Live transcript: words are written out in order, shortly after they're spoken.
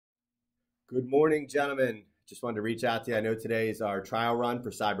Good morning, gentlemen. Just wanted to reach out to you. I know today is our trial run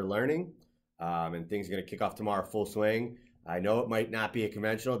for cyber learning, and things are going to kick off tomorrow full swing. I know it might not be a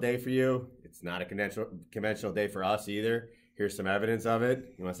conventional day for you. It's not a conventional day for us either. Here's some evidence of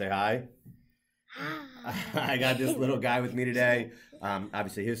it. You want to say hi? I got this little guy with me today.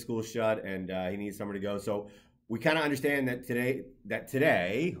 Obviously, his school's shut, and he needs somewhere to go. So we kind of understand that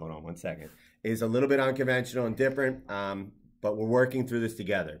today, hold on one second, is a little bit unconventional and different, but we're working through this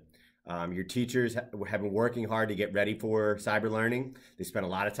together. Your teachers have been working hard to get ready for cyber learning. They spent a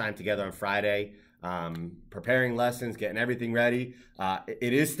lot of time together on Friday, preparing lessons, getting everything ready.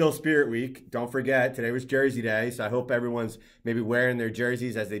 It is still Spirit Week. Don't forget, today was Jersey Day, so I hope everyone's maybe wearing their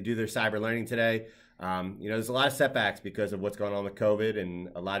jerseys as they do their cyber learning today. There's a lot of setbacks because of what's going on with COVID, and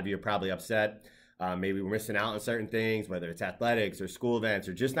a lot of you are probably upset. Maybe we're missing out on certain things, whether it's athletics or school events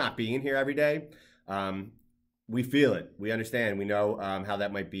or just not being here every day. We feel it. We understand. We know how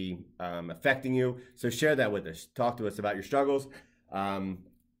that might be affecting you. So share that with us. Talk to us about your struggles.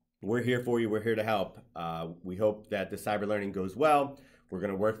 We're here for you. We're here to help. We hope that the cyber learning goes well. We're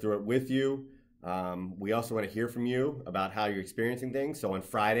going to work through it with you. We also want to hear from you about how you're experiencing things. So on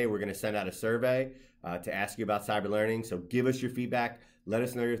Friday, we're going to send out a survey to ask you about cyber learning. So give us your feedback. Let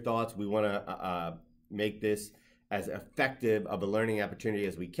us know your thoughts. We want to make this as effective of a learning opportunity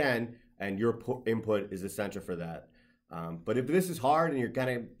as we can. And your input is essential for that. But if this is hard and you're kind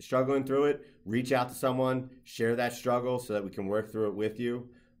of struggling through it, reach out to someone, share that struggle so that we can work through it with you.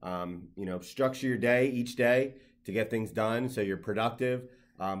 Structure your day each day to get things done so you're productive.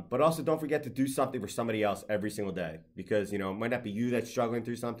 But also don't forget to do something for somebody else every single day, because it might not be you that's struggling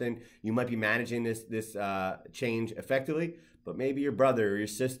through something. You might be managing this change effectively, but maybe your brother or your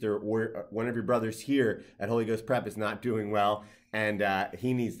sister or one of your brothers here at Holy Ghost Prep is not doing well, and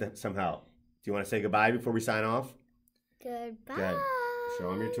he needs some help. Do you want to say goodbye before we sign off? Goodbye. Good. Show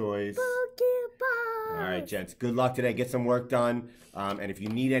them your toys. Goodbye. All right, gents. Good luck today. Get some work done. And if you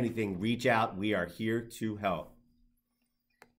need anything, reach out. We are here to help.